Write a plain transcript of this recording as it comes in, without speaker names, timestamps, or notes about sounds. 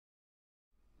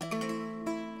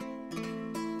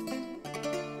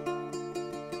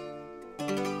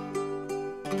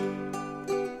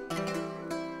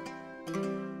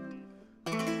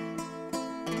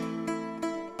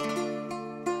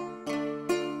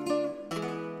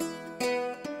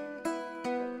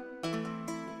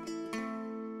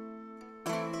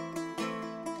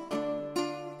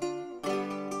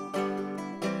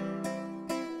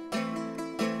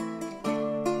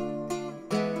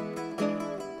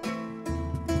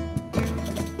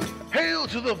Hail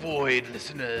to the void,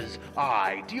 listeners!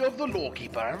 I, Dio of the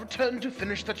Lawkeeper, have returned to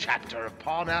finish the chapter of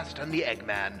Parnast and the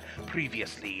Eggman.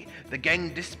 Previously, the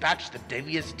gang dispatched the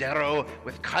devious Darrow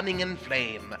with cunning and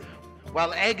flame.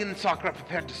 While Egg and Sakura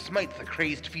prepared to smite the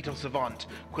crazed fetal savant,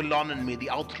 Quillanen made the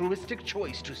altruistic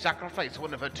choice to sacrifice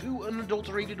one of her two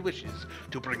unadulterated wishes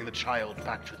to bring the child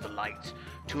back to the light.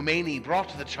 Tumani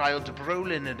brought the child to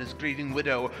Brolin and his grieving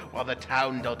widow, while the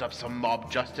town dealt up some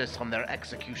mob justice on their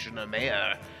executioner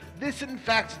mayor. This, in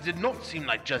fact, did not seem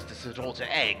like justice at all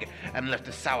to Egg, and left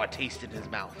a sour taste in his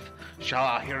mouth. Shall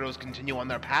our heroes continue on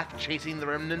their path, chasing the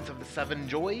remnants of the Seven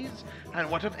Joys? And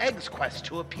what of Egg's quest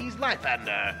to appease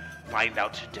Lythander? Find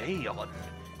out today on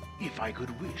If I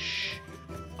Could Wish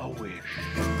a Wish.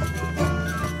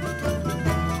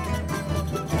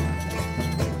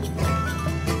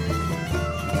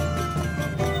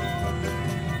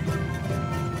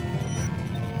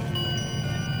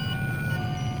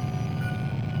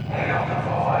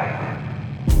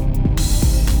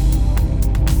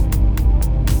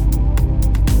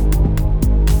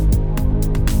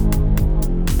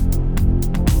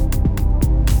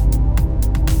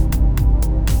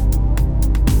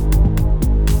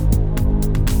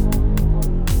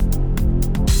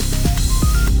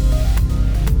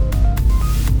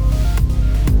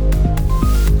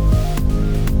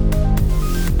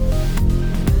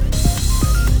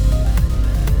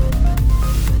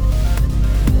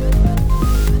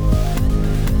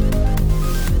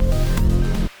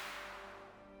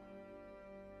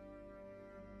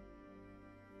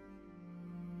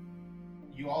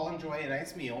 You all enjoy a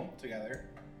nice meal together.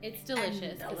 It's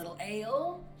delicious. And a little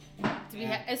ale.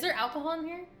 Is there alcohol in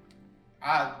here?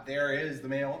 There is. The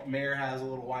mayor has a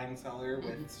little wine cellar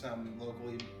with some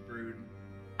locally brewed.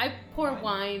 I pour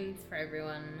wines for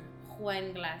everyone.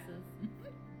 Wine glasses.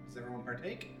 Does everyone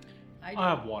partake?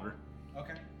 I'll have water.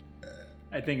 Okay.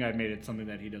 I think I made it something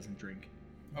that he doesn't drink.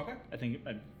 Okay. I think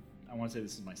I want to say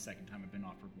this is my second time I've been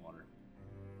offered water.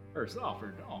 Or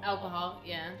offered Alcohol,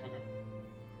 yeah. Okay.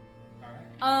 All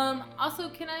right. Also,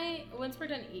 can I, once we're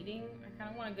done eating, I kind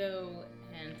of want to go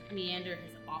and meander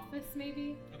his office,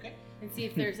 maybe? Okay. And see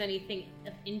if there's anything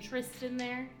of interest in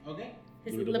there. Okay.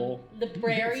 His Lootable.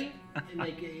 library. And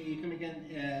you can make an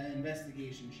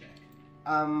investigation check.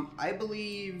 I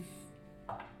believe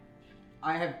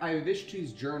I have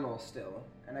Vishtu's journal still,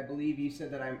 and I believe you said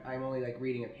that I'm only like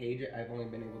reading a page. I've only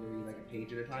been able to read like a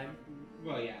page at a time.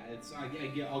 Well, yeah.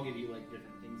 I'll give you like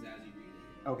different things as you read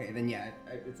it. Okay, then yeah,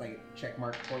 it's like check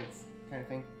mark points kind of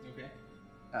thing. Okay.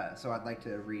 So I'd like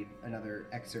to read another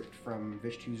excerpt from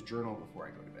Vishtu's journal before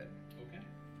I go to bed. Okay.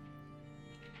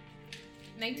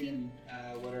 19.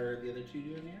 And, what are the other two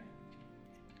doing here?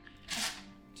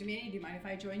 Jimmy, do you mind if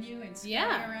I join you and see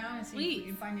around and see please. if we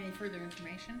can find any further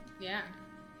information? Yeah.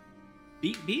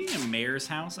 Being a mayor's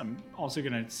house, I'm also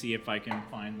gonna see if I can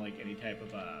find like any type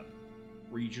of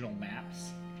regional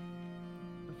maps,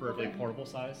 preferably portable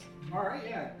size. All right.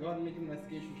 Yeah. Go ahead and make an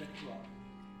investigation check as well.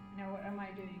 Now, what am I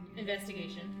doing?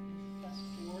 Investigation. Plus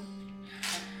 4.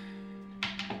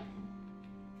 9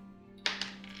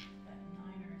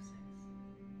 or 6.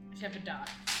 I should have a dot.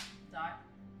 Dot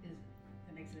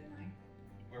that makes it a 9.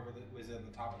 Was it at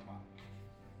the top or the bottom?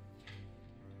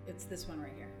 It's this one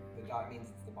right here. The dot means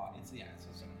it's the bottom. It's so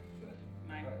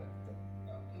 9.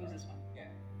 It was this one. Yeah.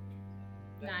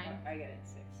 9. I get it.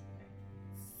 6. Okay.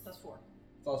 Plus 4.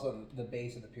 It's also the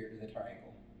base of the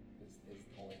triangle is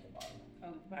only the bottom.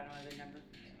 Oh, bottom of the number.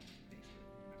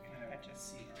 I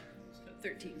just see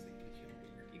 13.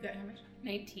 You got how much?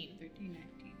 19. 13,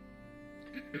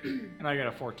 19. And I got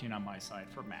a 14 on my side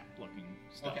for map looking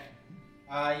stuff.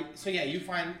 Okay. So yeah, you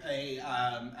find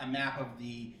a map of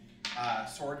the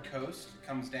Sword Coast.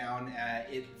 Comes down.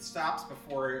 It stops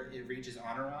before it reaches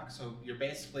Honor Rock. So you're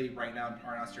basically right now in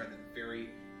Parnas. You're at the very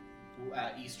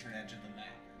eastern edge of the map,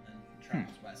 and then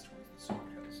travels west towards the Sword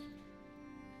Coast.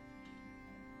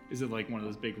 Is it like one of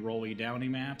those big rolly downy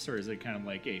maps, or is it kind of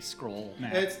like a scroll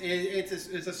map?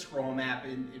 It's a scroll map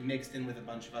mixed in with a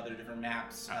bunch of other different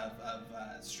maps of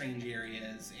strange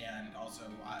areas and also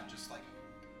just like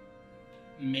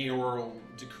mayoral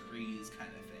decrees kind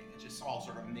of thing. It's just all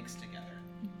sort of mixed together.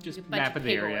 Just A bunch map of of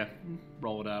the area, paperwork.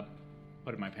 roll it up,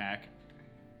 put it in my pack.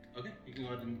 Okay, you can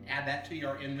go ahead and add that to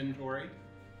your inventory.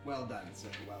 Well done, sir.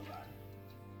 Well done.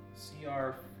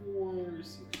 CR4,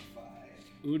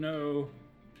 CR5. Uno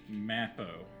Mappo.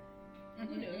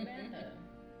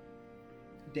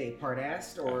 De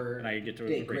Partast or And I get to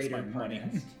De erase my Greater money.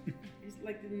 Partast? It's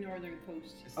like the northern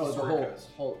coast. It's Oh, the Sword whole,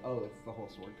 Coast. it's the whole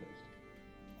Sword Coast.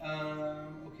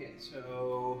 Okay,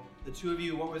 so the two of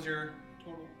you, what was your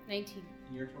total? 19.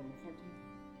 And your total? 14.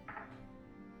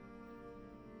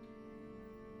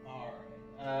 Alright.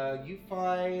 You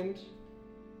find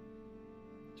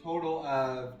total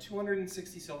of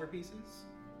 260 silver pieces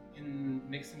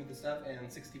mixed in with the stuff,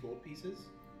 and 60 gold pieces.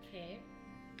 Okay.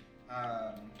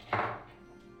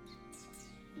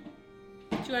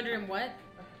 200 and what?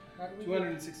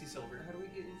 260 silver. How do we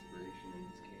get inspiration in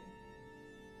this game?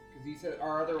 Because you said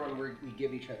our other one we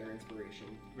give each other inspiration.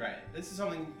 Right. This is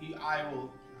something I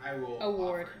will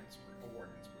award. Award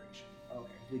inspiration.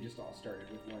 Okay. We just all started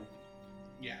with one.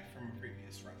 Yeah, from a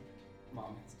previous round.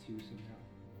 Mom has 2 somehow.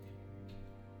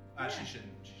 She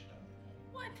shouldn't. She should have.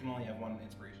 What? You can only have one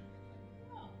inspiration.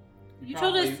 Oh. You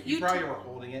told us. You probably were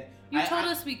holding it. You told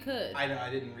us we could. I know.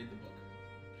 I didn't read the book.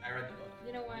 I read the book.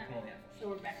 You know what? You can only have one. So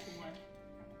we're back to 1.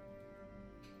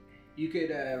 You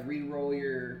could re-roll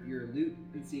your loot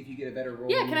and see if you get a better roll.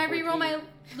 Yeah, than can I your re-roll 14.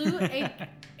 my loot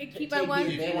and keep my one?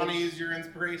 If you want to use your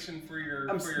inspiration for your...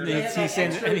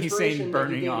 He's saying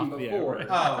burning off. Yeah, right.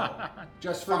 Oh.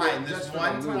 Just for fine. the, This just for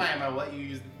one the loot. time I'll let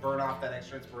you burn off that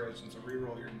extra inspiration, so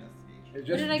re-roll your investigation. Just,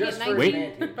 What did I just get? for 19?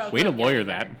 advantage. Way to lawyer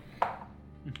that.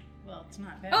 Well, it's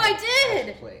not bad. Oh, I did! I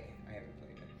haven't played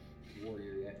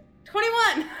Warrior yet.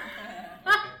 21.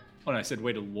 Oh, no, I said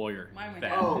way to lawyer Mine went that.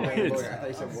 down. Oh, wait, It's- Warrior. I thought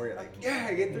you said Warrior. Like, yeah,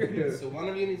 I get through. So one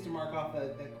of you needs to mark off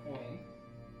that coin.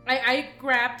 I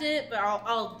grabbed it, but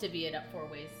I'll divvy it up 4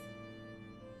 ways.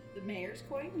 The mayor's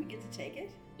coin? We get to take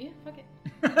it? Yeah, fuck it.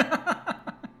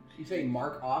 You say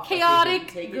mark off. Chaotic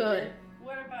like they didn't take good. It?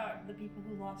 What about the people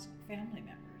who lost family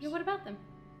members? Yeah, what about them?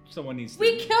 Someone needs to...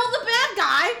 We killed the bad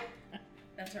guy!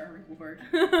 That's our reward.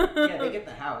 Yeah, they get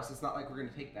the house. It's not like we're gonna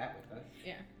take that with us.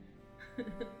 Yeah.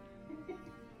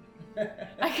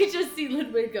 I could just see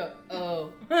Ludwig go,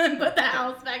 oh, and put the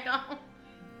house back on.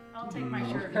 I'll take my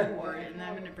share of the reward and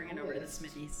I'm going to bring it over to the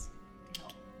Smithies to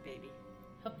help baby.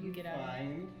 Help you get out.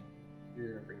 Find...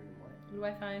 You're gonna bring them what? What do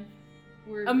I find?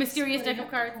 We're A mysterious splitting deck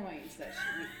of up cards? the coins that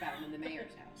we found in the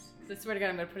mayor's house. I swear to God,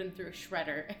 I'm gonna put him through a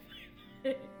shredder.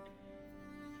 let's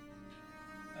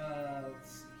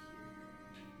see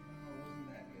here. No, it wasn't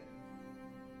that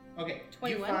good. Okay,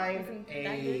 21? you find Wasn't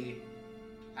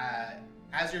that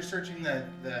as you're searching the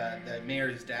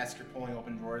mayor's desk, you're pulling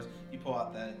open drawers, you pull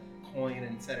out the coin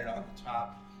and set it on the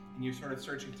top, and you're sort of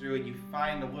searching through and you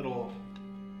find a little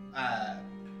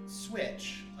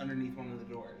switch underneath one of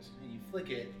the doors, and you flick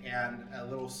it and a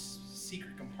little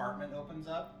secret compartment opens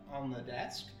up on the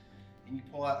desk, and you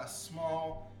pull out a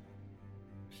small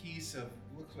piece of,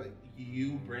 looks like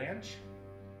yew branch,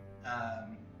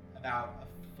 about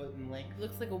a foot in length.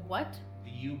 Looks like a what?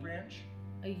 The yew branch.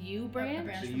 A yew A branch?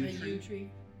 branch The from yew a tree. yew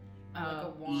tree. Like a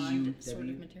Oh. wand sort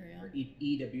EW. of material. Or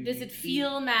EW. Does it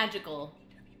feel magical?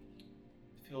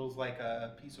 Feels like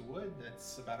a piece of wood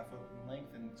that's about a foot in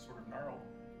length and sort of gnarled.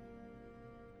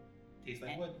 Tastes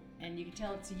like wood. And you can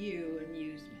tell it's you and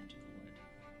used magical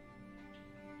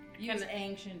wood. Use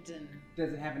ancient and...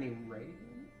 Does it have any writing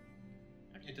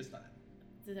on it? It does not.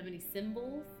 Does it have any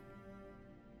symbols?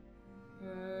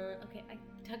 Okay, I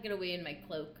tuck it away in my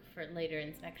cloak for later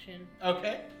inspection.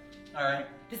 Okay. All right.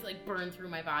 Just like burn through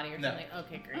my body or No. something.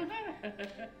 Okay, great.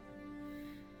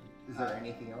 Is there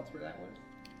anything else where that was?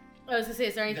 I was gonna say,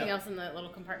 is there anything No. else in the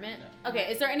little compartment? No.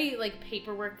 Okay, is there any like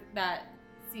paperwork that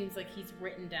seems like he's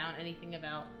written down anything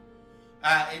about?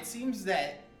 It seems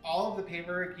that all of the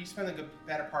paperwork, you spend a good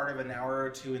better part of an hour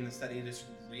or two in the study just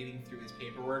reading through his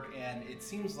paperwork, and it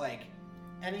seems like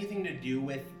anything to do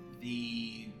with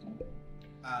the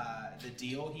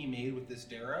deal he made with this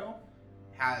Darrow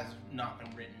has not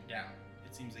been written down.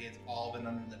 It seems like it's all been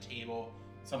under the table,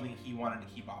 something he wanted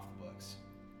to keep off the books.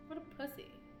 What a pussy.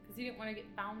 Because he didn't want to get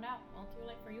found out. Well, too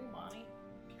late for you, Bonnie.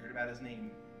 Cared about his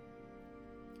name.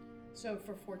 So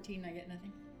for 14, I get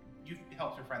nothing? You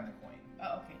helped her find the coin.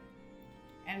 Oh, okay.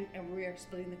 And we are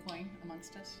splitting the coin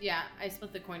amongst us? Yeah, I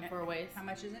split the coin 4 ways. How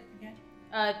much is it again?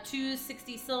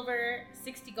 260 silver,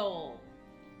 60 gold.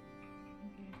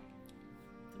 Okay.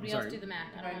 Somebody sorry. else do the math.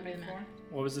 I don't want to do the math.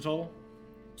 What was the total?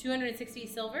 260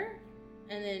 silver,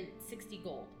 and then 60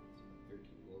 gold. 13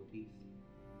 gold piece.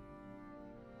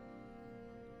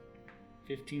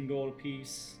 15 gold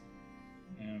apiece.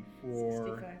 And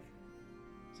for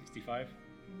 65. 65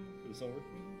 for the silver.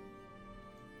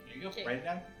 There you go. Okay. Write it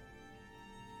down.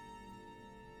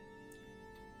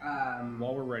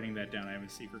 While we're writing that down, I have a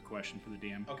secret question for the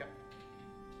DM. Okay.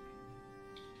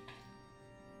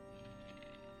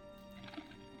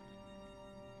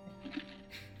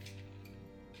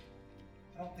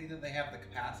 I don't think that they have the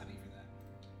capacity for that.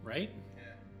 Right?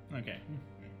 Yeah. Okay.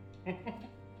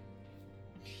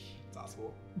 It's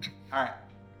possible. All right.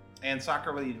 And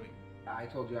soccer, what are you doing? I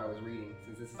told you I was reading.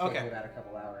 Since this is Okay. taking about a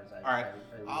couple hours, All right.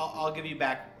 I'll give you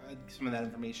back some of that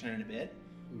information in a bit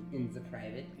in the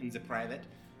private. in the private.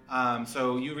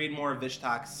 So you read more of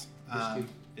Vishtak's Vishtu.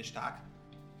 Vishtak.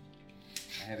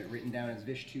 I have it written down as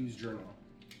Vish2's journal.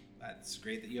 That's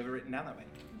great that you have it written down that way.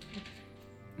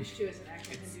 Wish to is an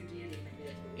actual Hindu deity. Maybe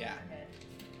that's what we Yeah. forget.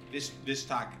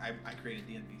 Vishtak, I created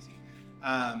the NPC.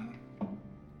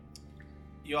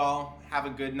 You all have a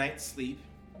good night's sleep.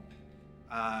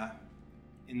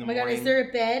 In the Oh my god, morning. is there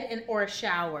a bed or a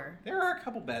shower? There are a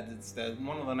couple beds. It's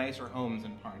one of the nicer homes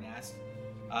in Parnas.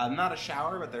 Not a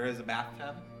shower, but there is a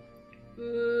bathtub.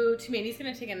 Ooh, Tumandy's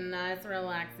gonna take a nice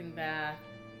relaxing bath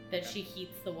that she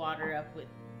heats the water up with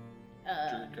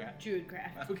druid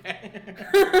craft. Okay.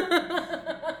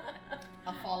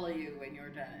 I'll follow you when you're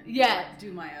done. Yeah. I'll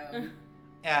do my own.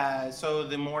 So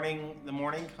the morning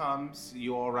comes.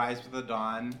 You all rise with the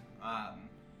dawn.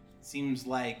 Seems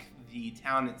like the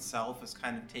town itself is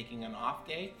kind of taking an off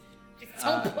day. Just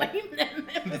don't blame them.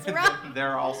 It was rough.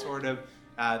 They're all sort of.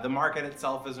 The market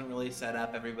itself isn't really set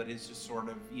up. Everybody's just sort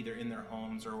of either in their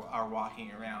homes or are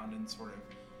walking around and sort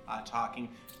of talking.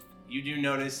 You do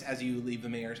notice as you leave the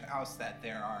mayor's house that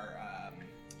there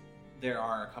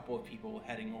are a couple of people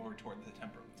heading over toward the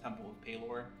Temple of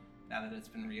Palor now that it's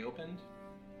been reopened,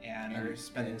 and they're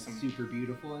spending It's some super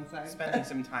beautiful inside. spending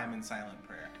some time in silent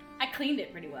prayer. I cleaned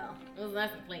it pretty well. It was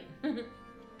nice and clean.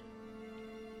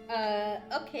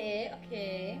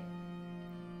 Okay.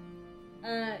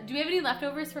 Do we have any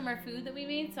leftovers from our food that we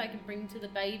made so I can bring to the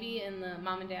baby and the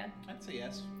mom and dad? I'd say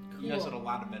yes. Cool. You guys had a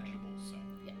lot of vegetables, so.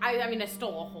 I mean, I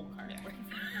stole a whole cart.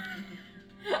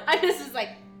 I just was like,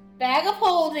 bag of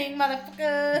holding,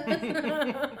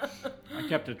 motherfucker. I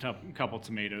kept a couple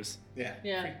tomatoes. Yeah.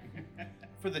 Yeah.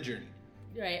 For the journey.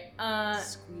 Right.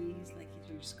 Squeeze like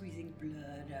you're squeezing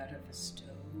blood out of a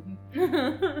stone.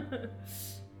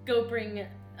 Go bring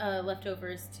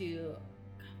leftovers to.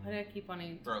 Why do I keep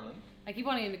wanting? Berlin. I keep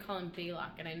wanting to call him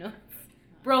Baylock, and I know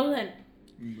Brolin.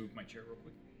 Move my chair real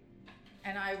quick.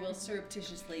 And I will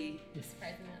surreptitiously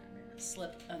Surprising that.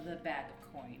 slip the bag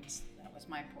of coins. That was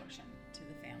my portion to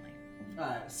the family.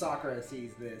 Sakura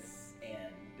sees this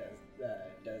and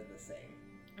does the same.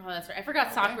 Oh, that's right. I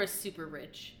forgot Sakura's super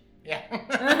rich. Yeah.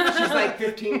 She's like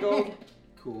 15 gold.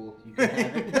 Cool, you can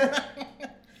have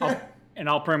it. And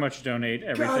I'll pretty much donate God,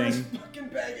 everything. this fucking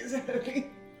bag is heavy.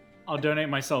 I'll donate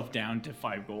myself down to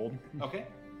 5 gold. Okay.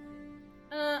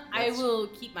 I will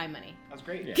keep my money. That's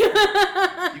great.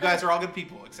 Yeah. You guys are all good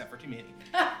people except for Tumani.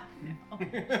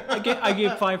 I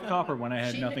gave 5 copper when I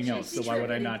had nothing else, so she's why would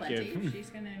I really not plenty. give? She's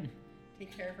gonna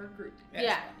take care of her group.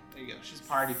 Yeah. There you go. She's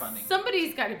party funding.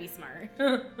 Somebody's got to be smart.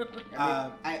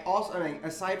 I mean,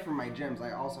 aside from my gems,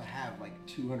 I also have like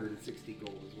 260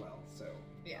 gold as well. So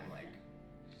Yeah. I'm like,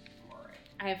 I'm all right.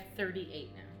 I have 38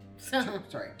 now. So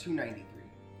Sorry, 293.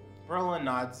 Berlin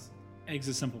nods. Egg's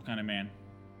a simple kind of man.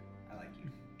 I like you,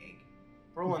 egg.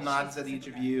 Berlin nods at each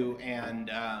of you and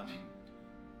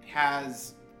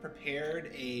has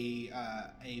prepared a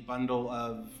bundle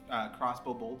of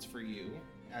crossbow bolts for you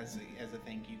as a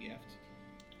thank you gift.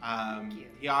 Thank you.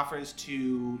 He offers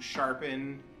to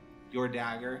sharpen your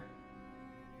dagger.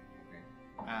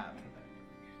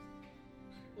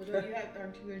 Well, don't you have,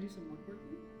 aren't you going to do some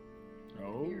woodworking?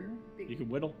 Oh, Your big, you can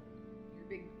whittle. your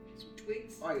big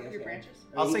twigs, Oh, yes, your yeah. branches.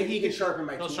 I'll say he can sharpen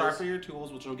my he'll tools. sharpen your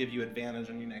tools, which will give you advantage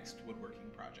on your next woodworking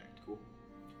project. Cool.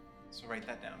 So write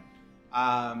that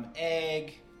down.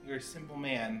 Egg, you're a simple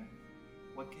man.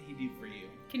 What can he do for you?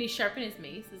 can he sharpen his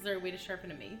mace? Is there a way to sharpen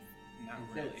a mace? Not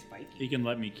Instead really. it's spiky. He can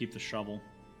let me keep the shovel,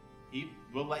 He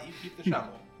will let you keep the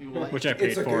shovel. He will let which you I paid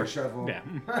It's a for. good shovel. Yeah.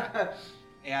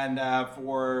 And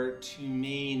for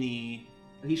Tumani,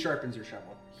 He sharpens your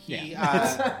shovel. he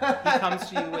comes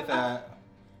to you with a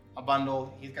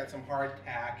bundle. He's got some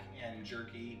hardtack and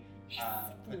jerky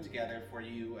put together for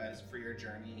you as for your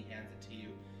journey. He hands it to you,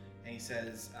 and he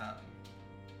says,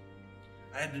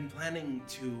 "I had been planning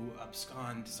to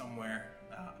abscond somewhere,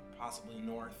 possibly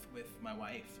north, with my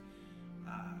wife,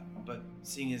 but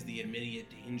seeing as the immediate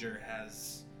danger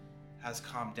has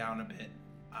calmed down a bit,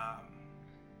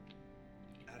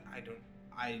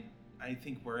 I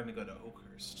think we're gonna go to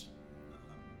Oakhurst.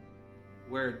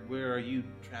 Where are you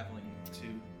traveling to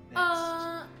next?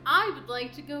 I would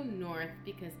like to go north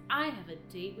because I have a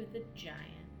date with a giant.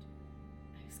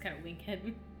 I just kind of wink at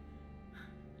him.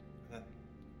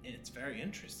 It's very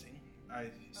interesting. Are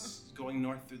you going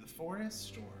north through the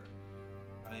forest,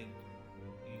 or are you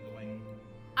going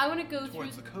I want to go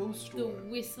towards through the coast, the or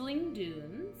Whistling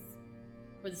Dunes,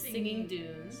 or the Singing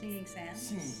Dunes, Singing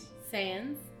sands.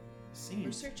 Sands. We're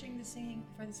Singing? searching the singing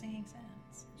sands.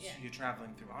 So you're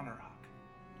traveling through Honor Rock.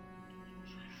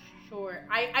 Sure.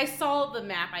 I saw the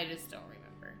map. I just don't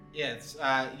remember. Yeah, it's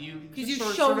you. 'Cause just you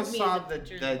sort showed of me saw the the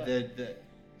pictures, the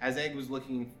as Egg was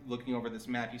looking over this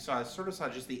map, you saw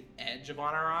just the edge of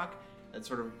Anarok that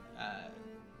sort of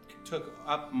took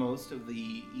up most of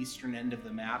the eastern end of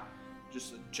the map,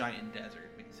 just a giant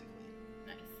desert, basically.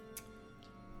 Nice.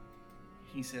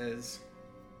 He says,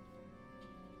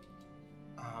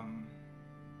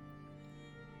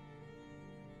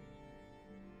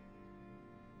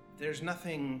 there's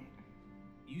nothing.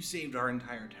 You saved our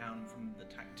entire town from the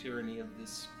tyranny of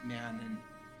this man and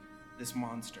this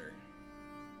monster.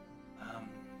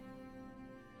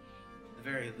 The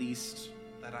very least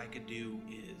that I could do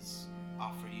is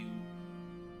offer you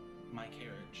my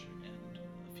carriage and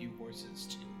a few horses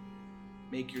to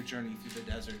make your journey through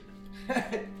the desert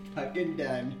Fucking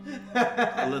done.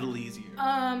 a little easier.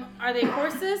 Are they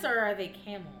horses or are they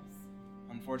camels?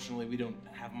 Unfortunately, we don't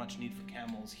have much need for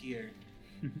camels here.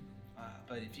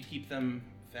 But if you keep them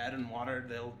fed and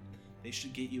watered, they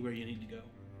should get you where you need to go.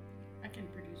 I can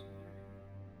produce water.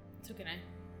 So can I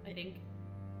think.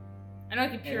 I know I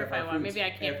can purify water. Maybe I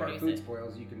can't produce it. produce If our food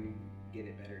spoils, you can get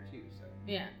it better too, so.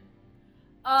 Yeah.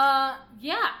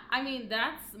 Yeah. I mean,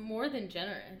 that's more than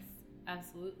generous.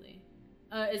 Absolutely.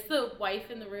 Is the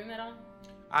wife in the room at all?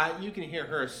 You can hear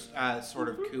her sort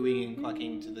of cooing and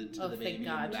clucking to the baby. Thank in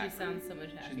God. the She background. sounds so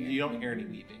much happier. You don't hear any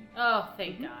weeping. Oh,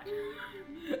 thank God.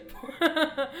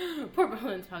 Poor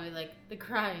Berlin's probably like, the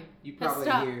crying. You probably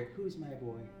Stop. hear, "Who's my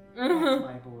boy? That's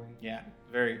my boy." Yeah,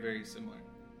 very, very similar.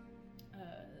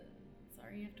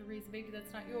 Sorry, you have to raise a baby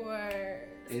that's not yours.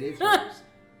 It is yours.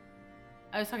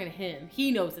 I was talking to him. He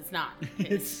knows it's not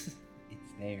his.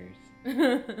 It's theirs.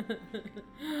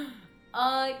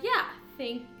 Yeah.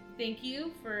 Thank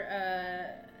you for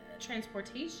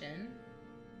transportation.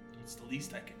 It's the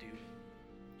least I could do.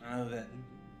 I know that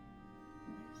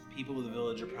people of the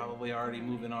village are probably already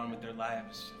moving on with their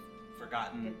lives,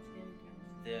 forgotten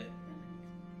the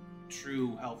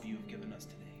true help you have given us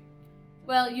today.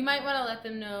 Well, you might want to let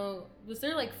them know. Was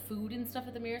there like food and stuff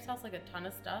at the mayor's house? Like a ton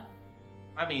of stuff?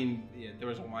 I mean, yeah, there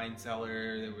was a wine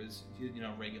cellar. There was,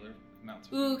 regular amounts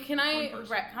of Ooh, can I one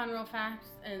person. retcon real fast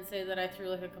and say that I threw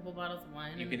like a couple bottles of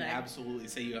wine? You in can the bag? absolutely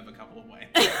say you have a couple of wine.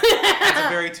 That's a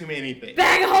very too many things.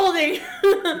 Bag holding!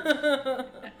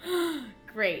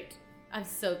 Great. I'm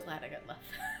so glad I got left.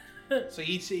 So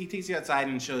he takes you outside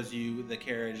and shows you the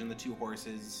carriage and the two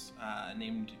horses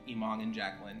named Emong and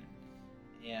Jacqueline.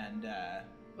 And,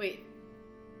 Wait.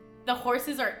 The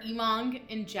horses are Emong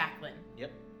and Jacqueline.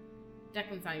 Yep.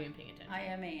 Jacqueline's not even paying attention. I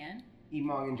am Anne.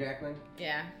 Emong and Jacqueline.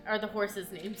 Yeah. Are the horses'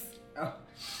 names? Oh.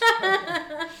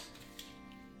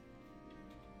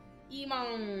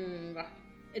 Emong.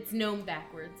 It's gnome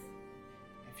backwards.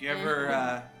 If you're ever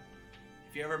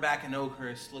back in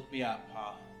Oakhurst, look me up.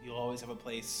 You'll always have a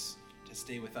place to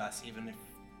stay with us, even if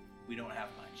we don't have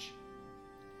much.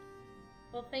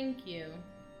 Well, thank you.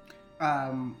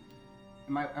 I'm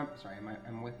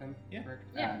with them? Yeah. Correct?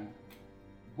 Yeah.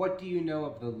 What do you know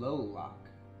of the Low Lock?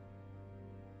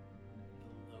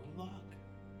 The Low Lock?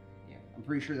 Yeah, I'm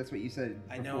pretty sure that's what you said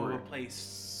I before. know a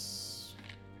place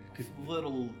a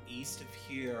little east of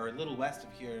here, or a little west of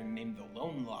here, named the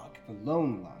Lone Lock. The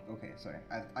Lone Lock. Okay, sorry.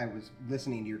 I was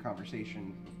listening to your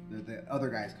conversation, the other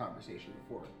guy's conversation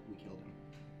before we killed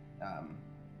him.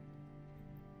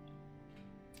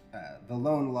 The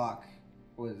Lone Lock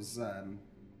was the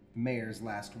mayor's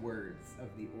last words of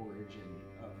the origin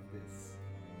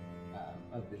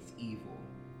of this evil.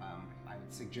 I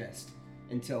would suggest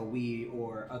until we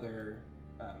or other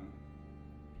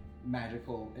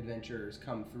magical adventurers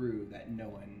come through that no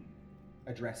one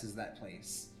addresses that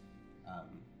place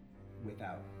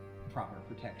without proper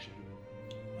protection.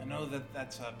 I know that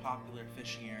that's a popular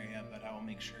fishing area, but I will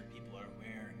make sure people are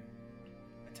aware and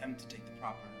attempt to take the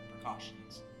proper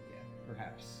precautions. Yeah,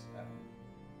 perhaps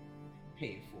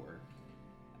pay for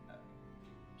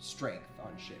strength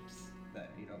on ships. That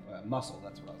muscle.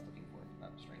 That's what I was looking for,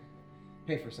 not strength.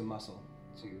 Pay for some muscle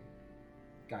to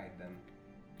guide them.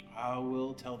 I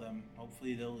will tell them.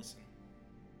 Hopefully they'll listen.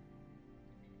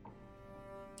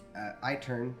 I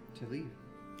turn to leave.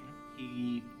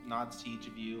 He nods to each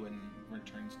of you and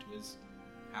returns to his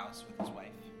house with his wife.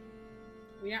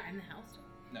 We're not in the house.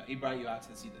 No, he brought you out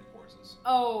to see the horses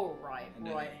Oh, right, and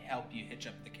to help you hitch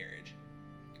up the carriage.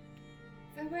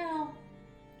 Farewell.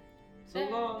 So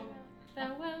long.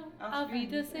 Farewell. I'll be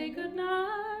to say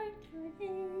goodnight.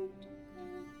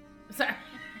 Sorry.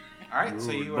 All right,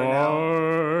 so you are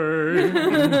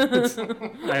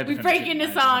now. We break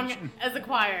into song as a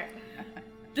choir.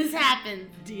 This happens.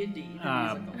 D&D.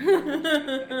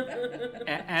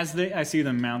 As I see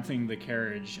them mounting the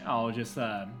carriage, I'll just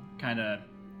I'll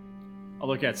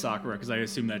look at Sakura because I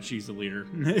assume that she's the leader.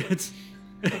 it's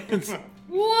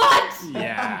What?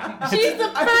 yeah. She's the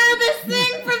furthest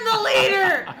thing from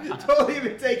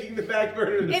taking the back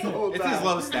burner this whole It's time. his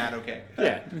low stat, okay.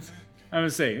 Yeah. I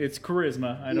would say it's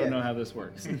charisma. I don't Yeah. know how this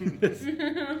works.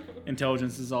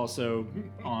 Intelligence is also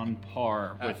on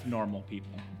par with normal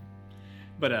people.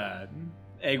 But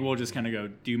Egg will just kind of go,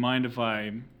 do you mind if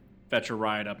I fetch a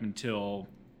ride up until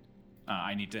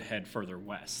I need to head further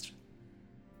west?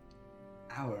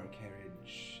 Our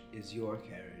carriage is your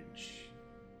carriage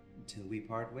until we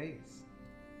part ways.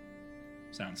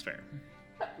 Sounds fair.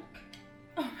 Oh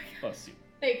my god. Plus you.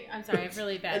 I'm sorry, I'm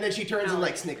really bad. And then she turns and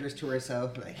like Alex. snickers to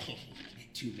herself, like,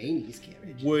 to Maney's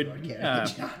carriage. is Would, your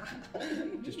carriage.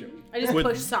 Just joking. I just Would-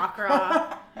 pushed Sakura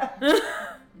off.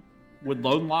 Would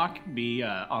Lone Lock be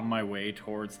on my way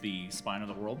towards the spine of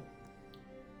the world?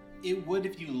 It would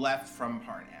if you left from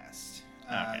Parnast.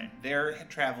 Okay. They're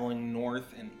traveling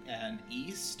north and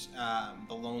east.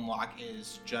 The Lone Lock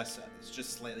is just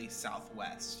slightly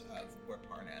southwest of where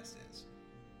Parnast is.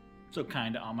 So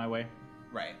kind of on my way.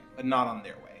 Right, but not on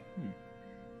their way.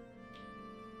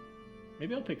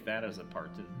 Maybe I'll pick that as a part.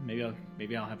 Maybe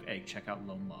I'll have Egg check out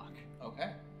Lone Lock.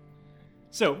 Okay.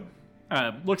 So,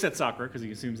 looks at Sakura because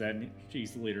he assumes that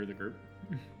she's the leader of the group.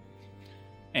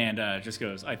 And just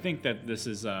goes, I think that this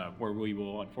is where we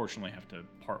will unfortunately have to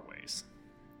part ways.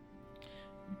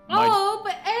 Oh,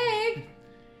 but Egg!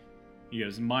 He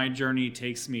goes, my journey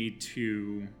takes me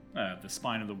to the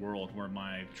spine of the world where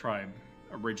my tribe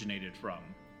originated from.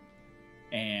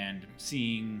 And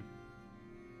seeing,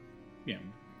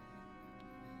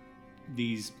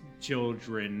 these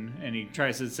children, and he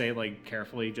tries to say, like,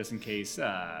 carefully, just in case,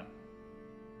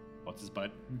 what's his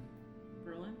butt?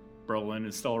 Berlin? Brolin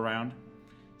is still around.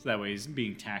 So that way he's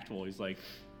being tactful. He's like,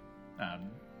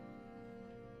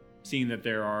 seeing that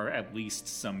there are at least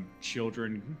some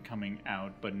children coming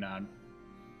out, but not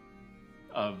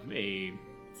of a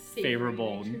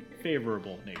favorable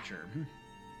nature.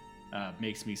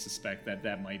 Makes me suspect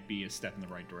that might be a step in the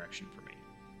right direction for me.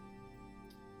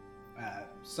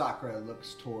 Sakura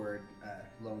looks toward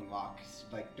Lone Lock's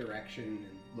like direction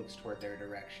and looks toward their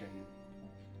direction,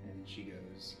 and she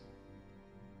goes,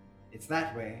 "It's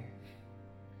that way,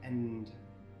 and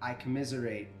I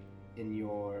commiserate in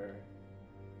your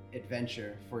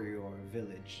adventure for your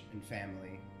village and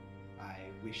family. I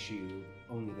wish you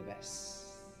only the best."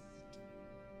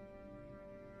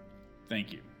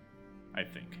 Thank you, I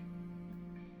think.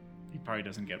 He probably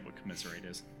doesn't get what commiserate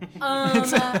is. It's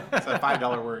a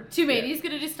 $5 word. Tumady's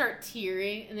gonna just start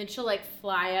tearing, and then she'll like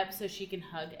fly up so she can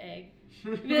hug Egg.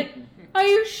 Be like, "Are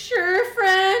you sure,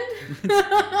 friend?"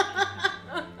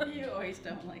 You always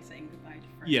don't like saying goodbye to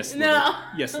friends. Yes, No.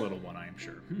 little one, I am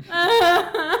sure.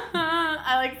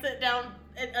 I like sit down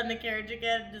on the carriage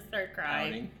again and just start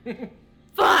crying.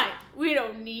 Fine, we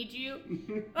don't need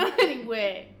you.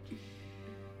 Anyway.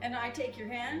 And I take your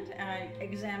hand, and I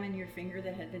examine your finger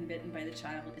that had been bitten by the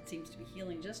child. It seems to be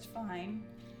healing just fine.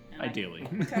 And Ideally.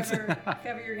 I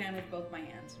cover your hand with both my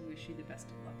hands and wish you the best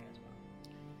of luck as well.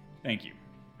 Thank you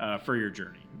for your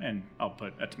journey, and I'll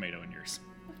put a tomato in yours.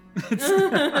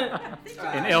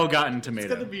 An ill-gotten It's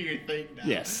tomato. gonna be your thing now.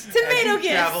 Yes. Tomato As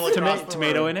you travel gift. across the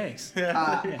Tomato road. and eggs.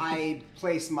 I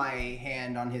place my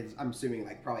hand on his. I'm assuming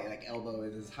like probably like elbow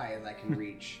is as high as I can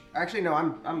reach. Actually, no,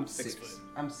 I'm 6 6. foot.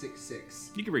 I'm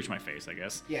 6'6". You can reach my face, I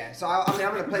guess. Yeah, so I'm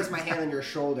gonna place my hand on your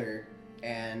shoulder,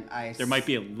 and There might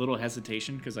be a little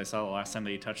hesitation because I saw the last time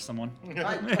that you touched someone.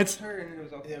 I touched her, and it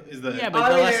was okay. Is the Yeah, but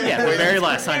Oh, the, last, yeah. the very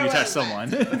last time you Very touched last someone.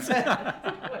 What's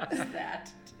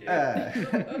that?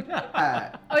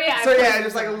 Oh yeah. So yeah,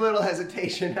 just like a little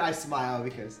hesitation. I smile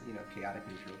because chaotic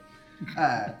neutral,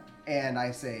 and I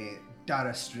say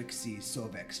Dara Strixie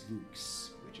Sovex Vux,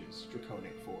 which is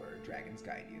Draconic for Dragons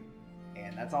Guide You,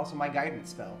 and that's also my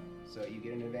guidance spell. So you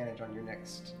get an advantage on your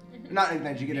next. Not an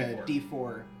advantage. You get a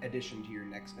D4 addition to your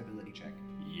next ability check,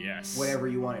 Yes. whatever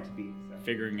you want it to be.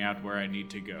 Figuring out where I need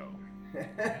to go.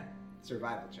 So.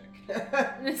 Survival check.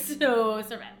 So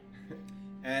survival.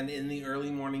 And in the early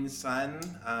morning sun,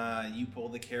 you pull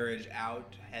the carriage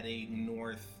out, heading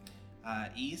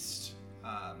east.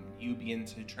 You begin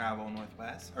to travel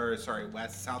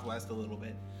southwest a little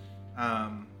bit.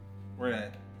 We're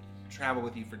gonna travel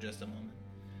with you for just a moment.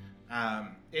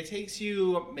 It takes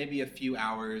you maybe a few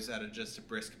hours at just a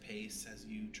brisk pace as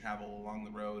you travel along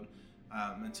the road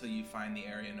until you find the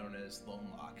area known as Lone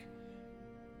Lock.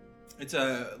 It's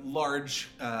a large,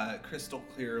 crystal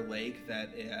clear lake that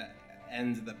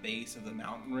ends at the base of the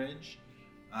mountain ridge,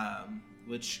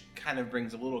 which kind of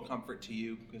brings a little comfort to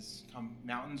you because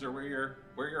mountains are where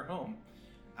you're home.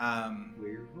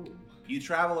 We're home. You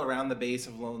travel around the base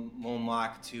of Lone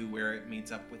Lock to where it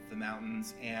meets up with the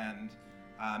mountains and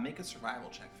make a survival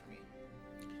check for me.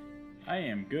 I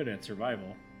am good at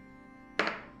survival.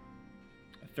 A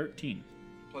 13.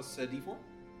 plus a d4.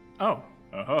 Oh.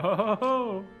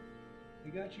 Oh.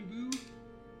 We got you, boo.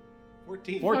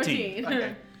 14. 14.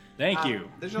 Okay. Thank you.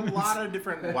 There's a lot of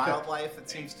different wildlife that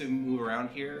seems to move around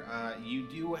here. You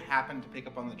do happen to pick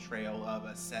up on the trail of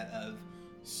a set of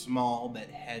small but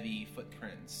heavy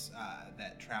footprints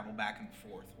that travel back and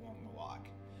forth along the lock.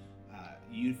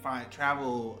 You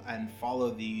travel and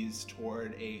follow these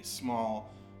toward a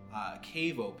small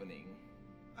cave opening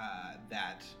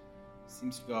that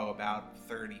seems to go about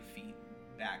 30 feet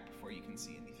back before you can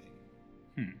see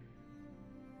anything.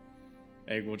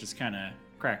 Egg will just kind of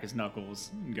crack his knuckles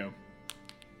and go,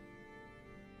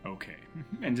 okay.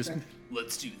 And just,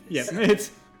 Let's do yeah, this.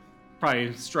 it's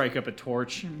probably strike up a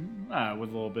torch with a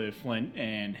little bit of flint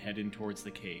and head in towards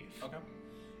the cave. Okay.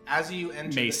 As you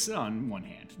enter Mace on one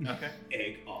hand. Okay.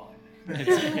 Egg on.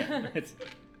 It's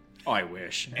I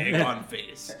wish. Egg on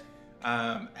face.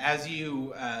 As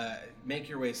you make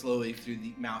your way slowly through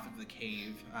the mouth of the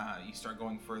cave, you start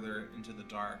going further into the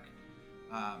dark.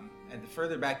 And the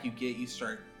further back you get, you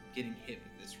start getting hit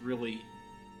with this really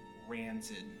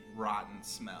rancid, rotten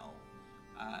smell.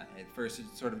 At first it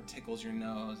sort of tickles your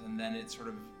nose, and then it sort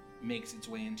of makes its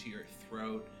way into your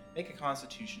throat. Make a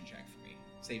constitution check for me.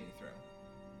 Saving throw.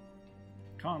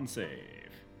 Con save.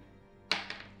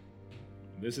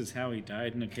 This is how he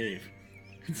died in a cave.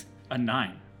 A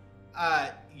 9.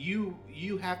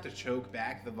 You have to choke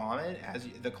back the vomit.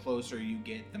 The closer you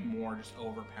get, the more just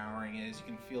overpowering it is. You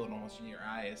can feel it almost in your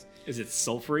eyes. Is it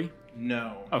sulfury?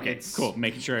 No. Okay, cool.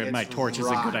 Making sure my it's torch is a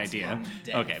good rot idea. and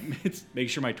death. Okay, make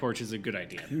sure my torch is a good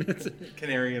idea.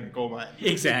 Canary in the coal mine.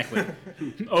 Exactly.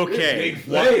 Okay. Big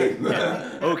flame.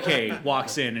 Okay,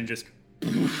 walks in and just.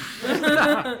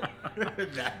 That-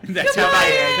 That's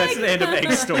that's the end of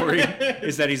Egg's story.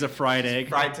 Is that he's a fried egg?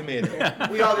 fried tomato.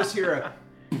 We all just hear a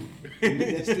in the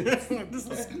distance. This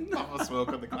is puff of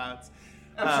smoke in the clouds.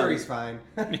 I'm sure he's fine.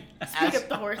 Pick As, up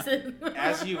the horses.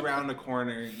 as you round a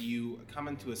corner, you come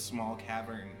into a small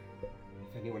cavern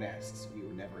If anyone asks, we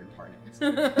were never in Parnas.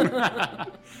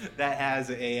 that has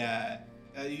a.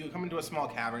 You come into a small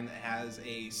cavern that has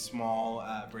a small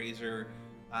brazier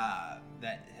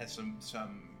that has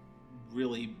some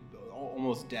really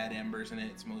almost dead embers in it.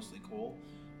 It's mostly coal,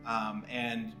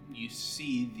 and you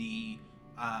see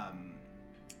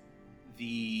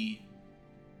the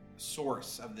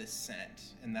source of this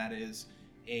scent, and that is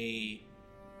a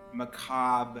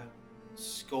macabre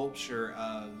sculpture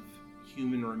of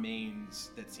human remains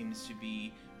that seems to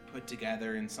be put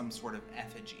together in some sort of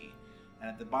effigy. And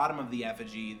at the bottom of the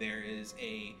effigy, there is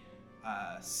a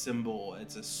symbol.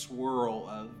 It's a swirl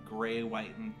of gray,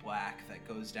 white, and black that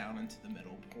goes down into the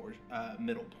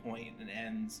middle point and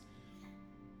ends.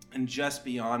 And just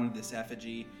beyond this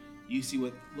effigy, you see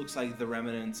what looks like the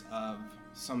remnants of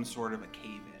some sort of a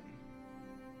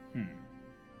cave-in.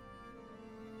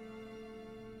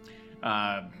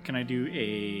 Can I do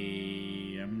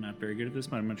a? I'm not very good at this,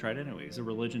 but I'm gonna try it anyways. A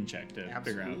religion check to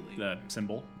figure out Absolutely. the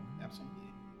symbol. Absolutely.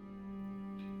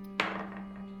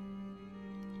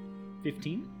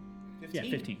 15? 15? Yeah,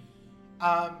 15.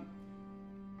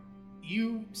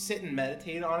 You sit and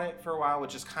meditate on it for a while,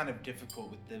 which is kind of difficult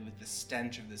with the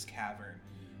stench of this cavern.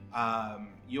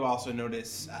 You also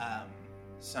notice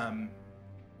some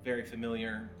very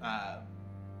familiar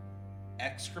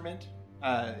excrement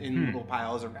in little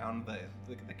piles around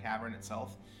the cavern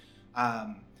itself.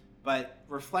 But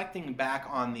reflecting back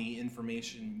on the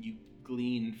information you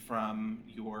gleaned from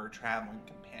your traveling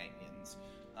companions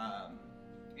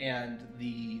and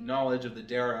the knowledge of the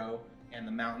Darrow and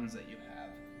the mountains that you have,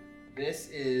 this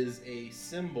is a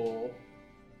symbol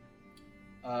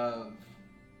of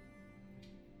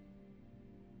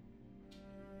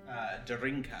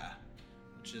Darinka,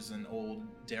 which is an old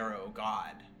Darrow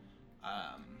god.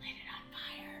 Light it on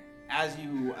fire. As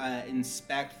you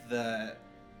inspect the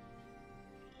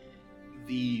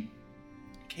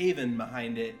cave-in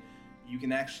behind it, you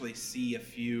can actually see a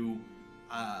few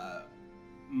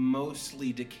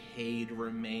mostly decayed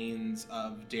remains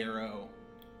of Darrow,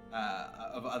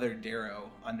 of other Darrow,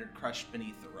 crushed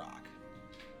beneath the rock.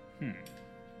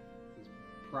 It's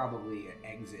probably an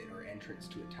exit or entrance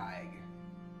to a Tig,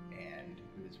 and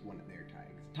it was one of their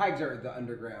Tigs. Tigs are the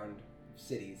underground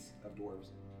cities of dwarves.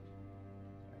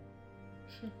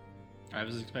 I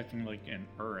was expecting like an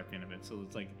at the end of it, so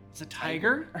it's like it's a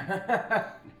tiger.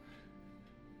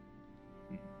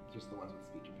 Just the ones with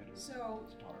speech impediments. So-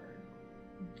 It's hard.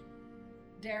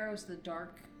 Darrow's the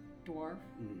dark dwarf,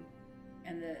 Mm.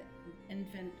 and the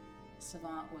infant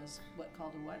savant was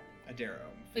called a what? A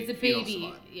Darrow. It's a fetal baby.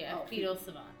 savant. Yeah, Oh, fetal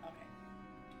savant.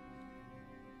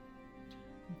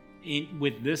 Okay.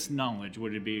 With this knowledge,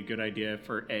 would it be a good idea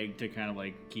for Egg to kind of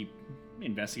like keep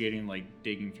investigating, like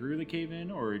digging through the cave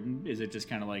in, or is it just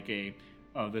kind of like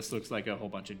oh, this looks like a whole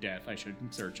bunch of death, I should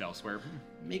search elsewhere?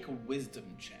 Make a wisdom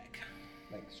check.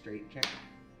 Like straight check.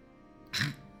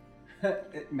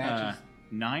 It matches.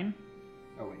 9.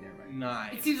 Oh wait, never mind.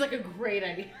 9. It seems like a great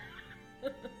idea.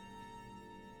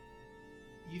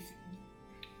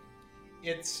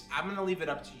 I'm gonna leave it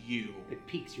up to you. It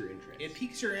piques your interest. It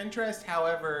piques your interest.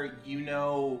 However, you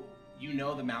know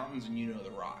the mountains and you know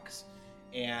the rocks,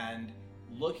 and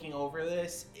looking over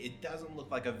this, it doesn't look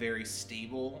like a very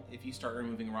stable. If you start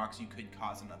removing rocks, you could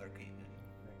cause another cave-in,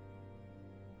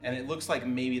 and it looks like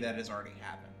maybe that has already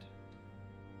happened.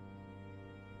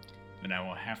 Then I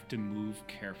will have to move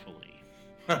carefully.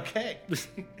 Okay.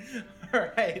 All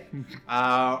right.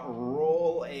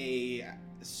 Roll a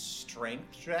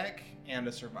strength check and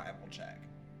a survival check.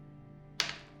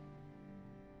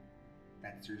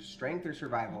 That's your strength or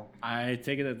survival? I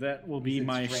take it that will be Is it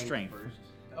my strength. first?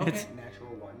 Okay. It's-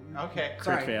 Natural 1. Okay. Crit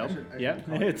Sorry, fail. I should Yeah,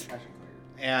 call it- it's- I should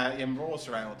call it. And roll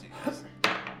survival too. Yes.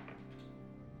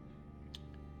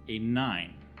 A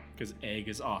 9, because egg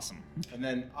is awesome. And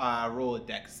then roll a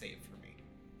dex save for me.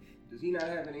 Does he not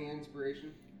have any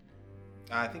inspiration?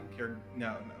 I think you're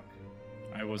no.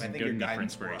 I I wasn't think good your enough for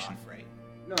guidance wore inspiration. off, right?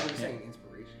 No, I'm just saying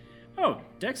inspiration. Oh,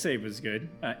 dex save was good.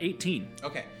 18.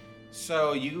 Okay,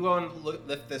 so you go and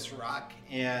lift this rock,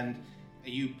 and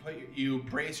you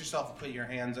brace yourself to put your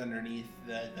hands underneath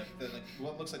the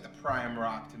what looks like the prime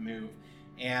rock to move,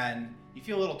 and you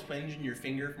feel a little twinge in your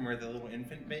finger from where the little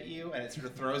infant bit you, and it sort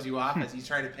of throws you off as you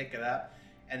try to pick it up,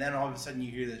 and then all of a sudden you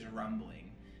hear this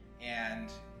rumbling, and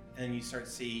then you start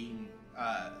seeing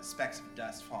specks of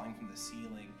dust falling from the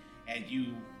ceiling, and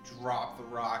you drop the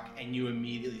rock, and you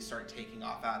immediately start taking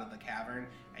off out of the cavern,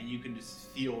 and you can just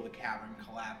feel the cavern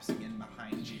collapsing in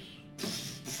behind you.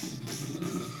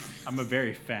 I'm a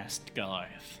very fast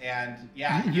Goliath. And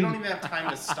yeah, you don't even have time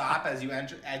to stop as you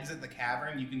exit the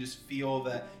cavern. You can just feel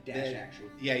the Dash action.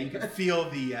 Yeah, you can feel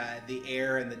the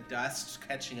air and the dust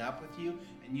catching up with you,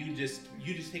 and you just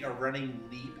take a running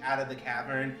leap out of the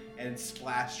cavern and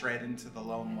splash right into the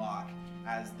lone lock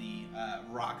as the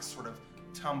rocks sort of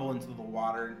tumble into the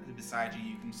water beside you.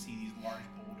 You can see these large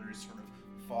boulders sort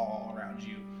of fall all around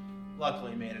you.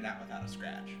 Luckily, made it out without a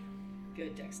scratch.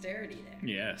 Good dexterity there.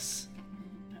 Yes.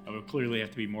 I will clearly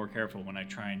have to be more careful when I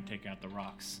try and take out the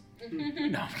rocks.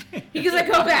 No. Because I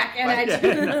go back and I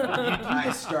do.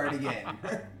 I start again.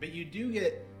 But you do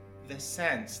get the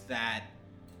sense that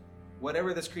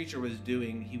whatever this creature was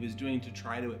doing, he was doing to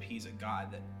try to appease a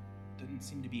god that didn't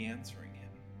seem to be answering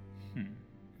him.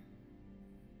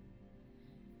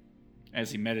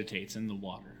 As he meditates in the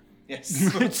water.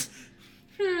 Yes.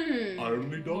 Hmm. I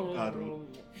only don't paddle.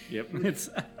 Yep. It's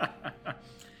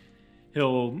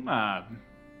he'll kind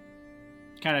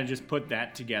of just put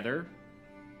that together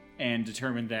and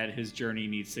determine that his journey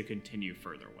needs to continue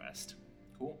further west.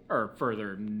 Cool. Or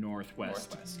further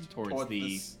northwest. Towards Toward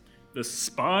the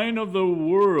spine of the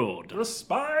world. The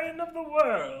spine of the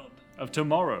world. Of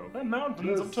tomorrow. The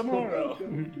mountains of tomorrow.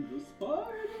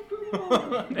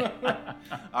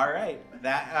 All right,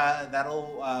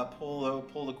 that'll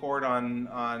pull the cord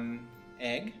on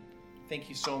Egg. Thank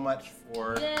you so much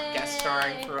for guest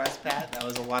starring for us, Pat. That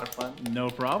was a lot of fun. No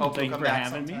problem. Hope you'll Thank you come for back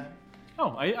having me. sometime.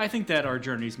 Oh, I think that our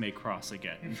journeys may cross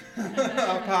again.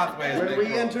 Pathways. When may we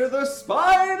cross. enter the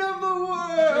spine of the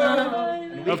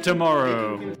world. Of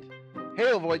tomorrow.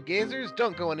 Hail, Void Gazers!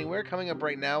 Don't go anywhere. Coming up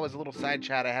right now is a little side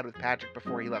chat I had with Patrick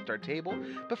before he left our table.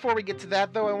 Before we get to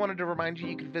that, though, I wanted to remind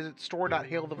you can visit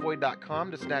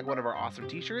store.hailthevoid.com to snag one of our awesome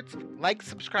t-shirts. Like,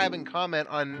 subscribe, and comment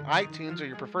on iTunes or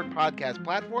your preferred podcast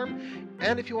platform.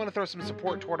 And if you want to throw some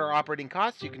support toward our operating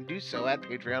costs, you can do so at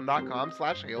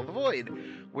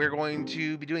patreon.com/hailthevoid. We're going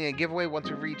to be doing a giveaway once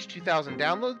we reach 2,000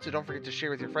 downloads, so don't forget to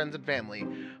share with your friends and family.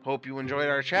 Hope you enjoyed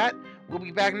our chat. We'll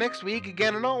be back next week,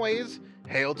 again and always.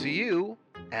 Hail to you,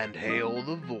 and hail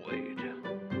the void.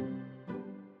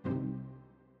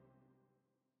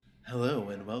 Hello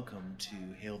and welcome to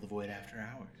Hail the Void After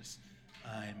Hours.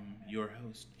 I'm your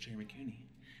host, Jeremy Cooney,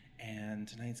 and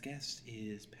tonight's guest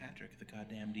is Patrick, the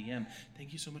goddamn DM.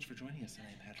 Thank you so much for joining us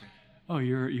tonight, Patrick. Oh,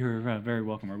 you're very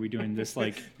welcome. Are we doing this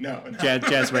like No,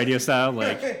 jazz radio style,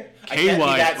 like I can't be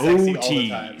that sexy all the KYOT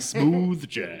time. smooth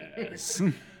jazz?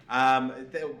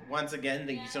 Once again,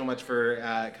 thank you so much for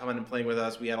coming and playing with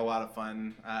us. We had a lot of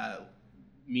fun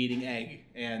meeting Egg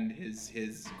and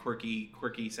his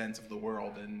quirky sense of the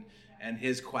world and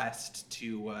his quest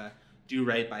to do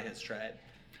right by his tribe.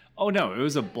 Oh no, it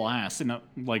was a blast. And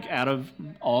like out of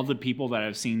all the people that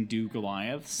I've seen do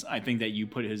Goliaths, I think that you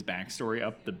put his backstory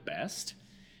up the best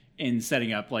in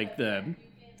setting up like the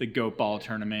the goat ball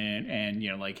tournament and,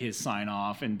 like his sign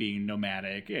off and being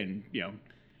nomadic and,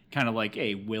 kind of like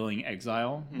a willing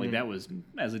exile. Like that was,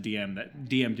 as a DM, that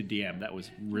DM to DM, that was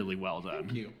really well done.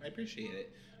 Thank you. I appreciate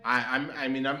it.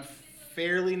 I'm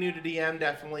fairly new to DM,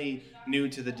 definitely new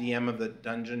to the DM of the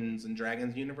Dungeons and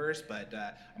Dragons universe, but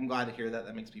I'm glad to hear that.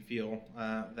 That makes me feel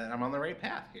that I'm on the right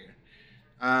path here.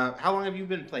 How long have you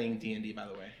been playing D&D, by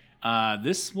the way?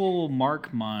 This will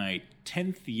mark my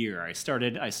 10th year. I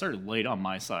started late on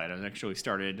my side. I actually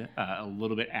started a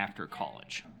little bit after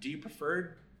college. Do you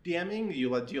prefer DMing?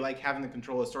 Do you like having the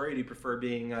control of the story? Or do you prefer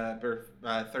being a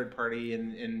third party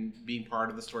and being part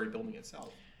of the story building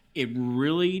itself? It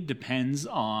really depends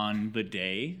on the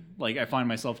day. Like, I find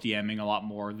myself DMing a lot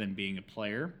more than being a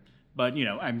player. But,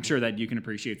 I'm sure that you can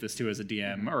appreciate this too as a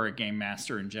DM or a game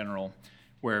master in general,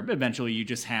 where eventually you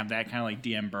just have that kind of like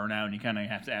DM burnout and you kind of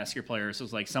have to ask your players. So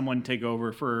it's like, someone take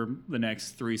over for the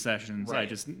next 3 sessions.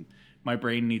 Right. My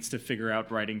brain needs to figure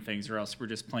out writing things, or else we're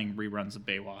just playing reruns of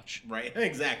Baywatch. Right,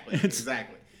 exactly.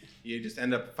 You just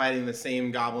end up fighting the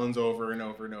same goblins over and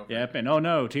over and over. Yep, and oh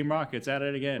no, Team Rocket's at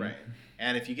it again. Right,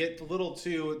 and if you get a little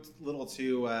too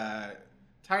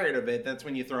tired of it, that's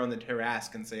when you throw in the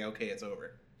Tarrasque and say, "Okay, it's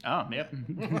over." Oh, yep.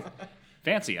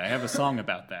 Fancy. I have a song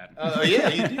about that. Oh yeah,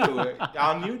 you do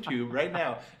on YouTube right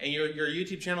now, and your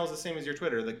YouTube channel is the same as your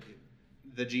Twitter,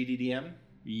 the GDDM.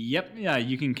 Yep, yeah,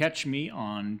 you can catch me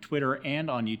on Twitter and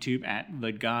on YouTube at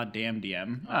the Goddamn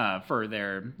DM for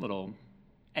their little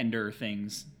ender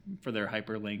things, for their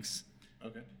hyperlinks.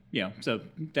 Okay. So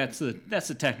that's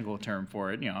the technical term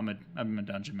for it. I'm a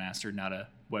dungeon master, not a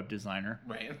web designer.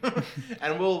 Right.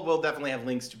 And we'll definitely have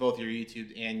links to both your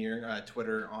YouTube and your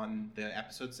Twitter on the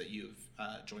episodes that you've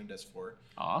joined us for.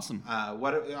 Awesome.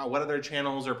 What other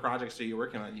channels or projects are you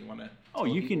working on? You want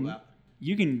to?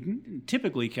 You can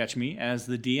typically catch me as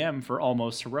the DM for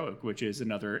Almost Heroic, which is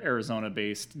another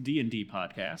Arizona-based D&D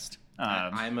podcast.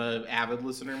 I'm an avid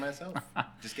listener myself.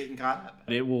 Just getting caught up.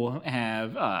 It will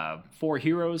have 4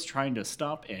 heroes trying to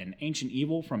stop an ancient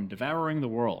evil from devouring the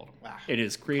world. Wow. It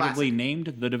is creatively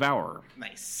named The Devourer.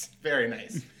 Nice. Very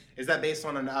nice. Is that based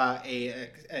on a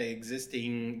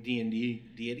existing D&D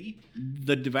deity?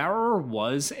 The Devourer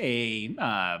was a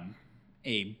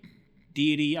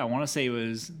deity. I want to say it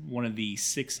was one of the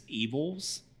 6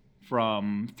 evils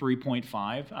from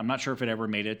 3.5. I'm not sure if it ever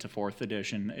made it to 4th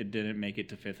edition. It didn't make it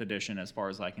to 5th edition as far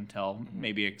as I can tell,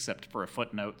 maybe except for a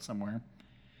footnote somewhere.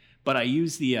 But I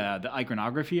use the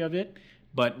iconography of it,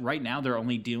 but right now they're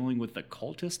only dealing with the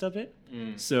cultist of it,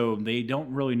 so they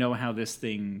don't really know how this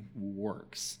thing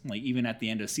works. Like, even at the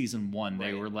end of season 1,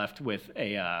 they were left with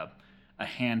a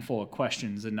handful of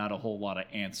questions and not a whole lot of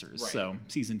answers. Right. So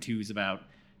season 2 is about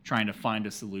trying to find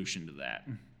a solution to that.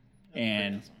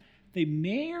 And they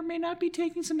may or may not be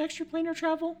taking some extra planar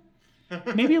travel.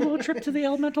 Maybe a little trip to the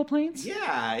elemental planes.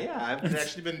 Yeah. I've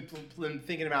actually been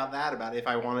thinking about that, about if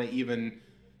I want to even,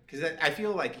 because I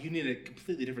feel like you need a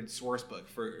completely different source book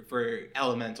for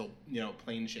elemental,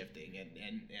 plane shifting,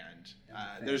 and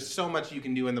there's so much you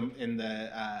can do in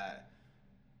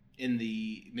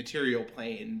the material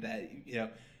plane that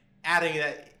adding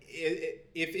that.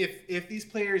 If these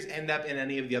players end up in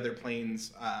any of the other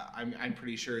planes, I'm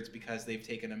pretty sure it's because they've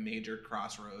taken a major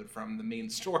crossroad from the main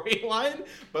storyline.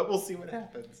 But we'll see what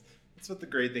happens. That's what the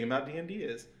great thing about D&D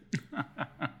is.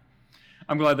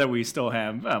 I'm glad that we still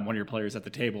have one of your players at the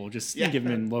table, just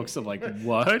giving looks of like,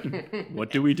 what? What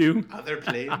do we do? Other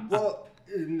planes? Well,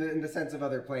 in the sense of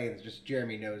other planes, just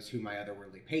Jeremy knows who my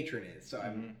otherworldly patron is, so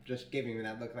I'm just giving him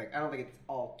that look. Like, I don't think it's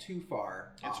all too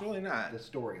far. It's really not the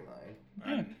storyline.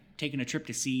 Yeah. Taking a trip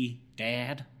to see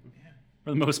Dad, for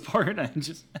the most part. I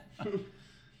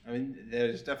mean,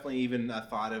 there's definitely even a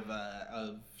thought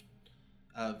of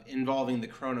involving the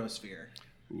chronosphere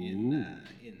in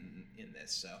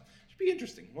this. So should be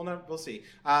interesting. We'll see.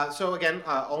 So again,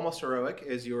 Almost Heroic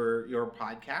is your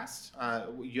podcast.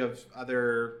 You have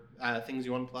other things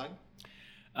you want to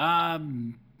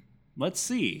plug? Let's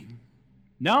see.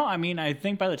 No, I mean, I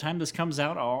think by the time this comes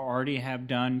out, I'll already have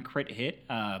done Crit Hit.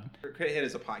 Crit Hit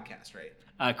is a podcast,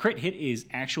 right? Crit Hit is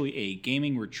actually a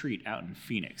gaming retreat out in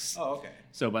Phoenix. Oh, okay.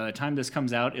 So by the time this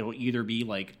comes out, it'll either be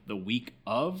like the week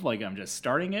of, like I'm just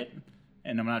starting it,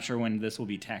 and I'm not sure when this will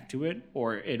be tacked to it,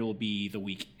 or it'll be the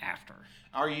week after.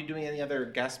 Are you doing any other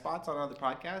guest spots on other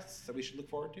podcasts that we should look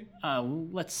forward to?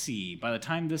 Let's see. By the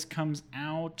time this comes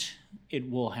out, it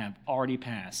will have already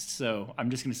passed. So I'm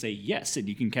just going to say yes, and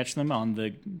you can catch them on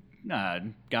the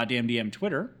Goddamn DM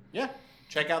Twitter. Yeah.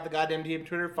 Check out the Goddamn DM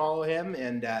Twitter, follow him,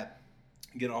 and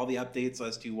get all the updates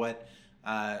as to what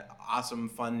awesome,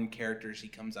 fun characters he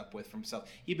comes up with for himself.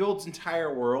 He builds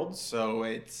entire worlds, so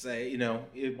it's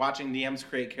watching DMs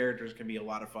create characters can be a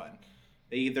lot of fun.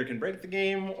 They either can break the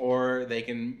game or they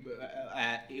can,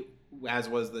 as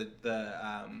was the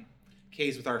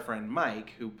case with our friend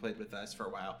Mike, who played with us for a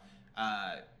while.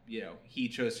 He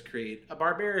chose to create a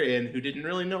barbarian who didn't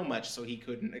really know much, so he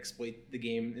couldn't exploit the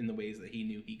game in the ways that he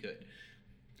knew he could.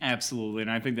 Absolutely,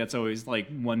 and I think that's always like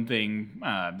one thing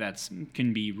that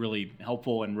can be really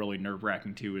helpful and really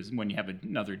nerve-wracking too, is when you have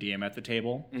another DM at the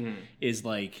table, is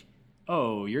like,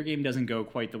 oh, your game doesn't go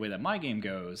quite the way that my game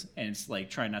goes, and it's like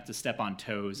trying not to step on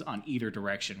toes on either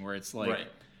direction, where it's like,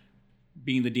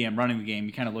 being the DM running the game,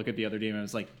 you kind of look at the other DM and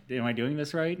it's like, am I doing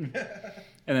this right? And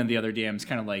then the other DM's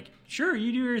kind of like, sure,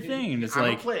 you do your thing, and it's I'm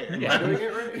like, a player. Am I doing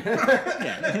it right?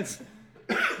 yeah,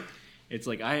 it's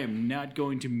like, I am not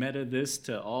going to meta this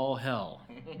to all hell.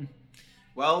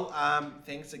 Well,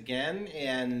 thanks again,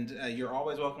 and you're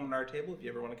always welcome at our table if you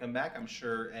ever want to come back. I'm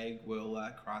sure Egg will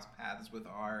cross paths with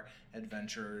our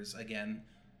adventurers again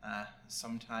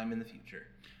sometime in the future.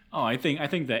 Oh, I think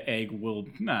that Egg will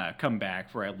come back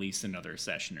for at least another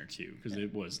session or two, because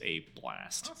it was a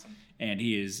blast. Awesome. And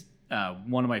he is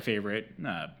one of my favorite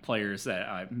players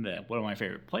one of my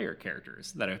favorite player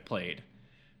characters that I've played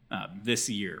this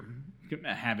year,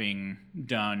 having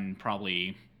done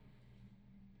probably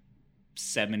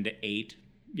 7 to 8,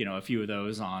 a few of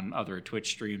those on other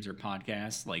Twitch streams or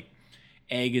podcasts. Like,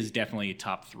 Egg is definitely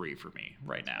top 3 for me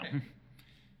right now. Okay.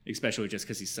 Especially just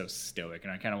because he's so stoic,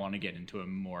 and I kind of want to get into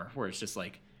him more, where it's just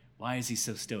like, why is he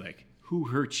so stoic? Who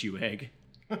hurt you, Egg?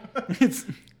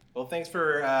 Well, thanks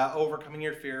for overcoming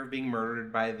your fear of being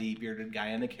murdered by the bearded guy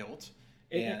in a kilt.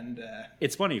 And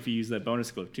it's funny if you use that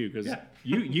bonus clip too, because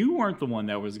you weren't the one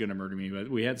that was going to murder me, but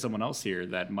we had someone else here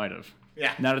that might have.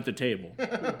 Yeah. Not at the table.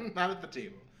 Not at the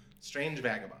table. Strange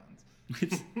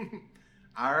vagabonds.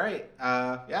 All right.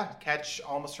 Catch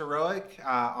Almost Heroic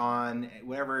on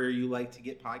wherever you like to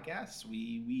get podcasts.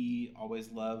 We always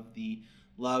love the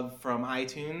love from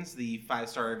iTunes, the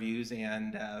 5-star reviews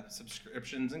and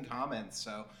subscriptions and comments.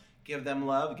 So give them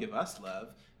love, give us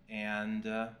love, and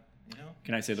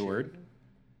Can I say the word?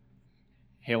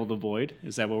 Hail the Void.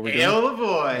 Is that what we're doing? Hail the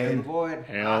Void. Hail the void.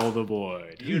 Hail the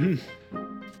Void. Beautiful.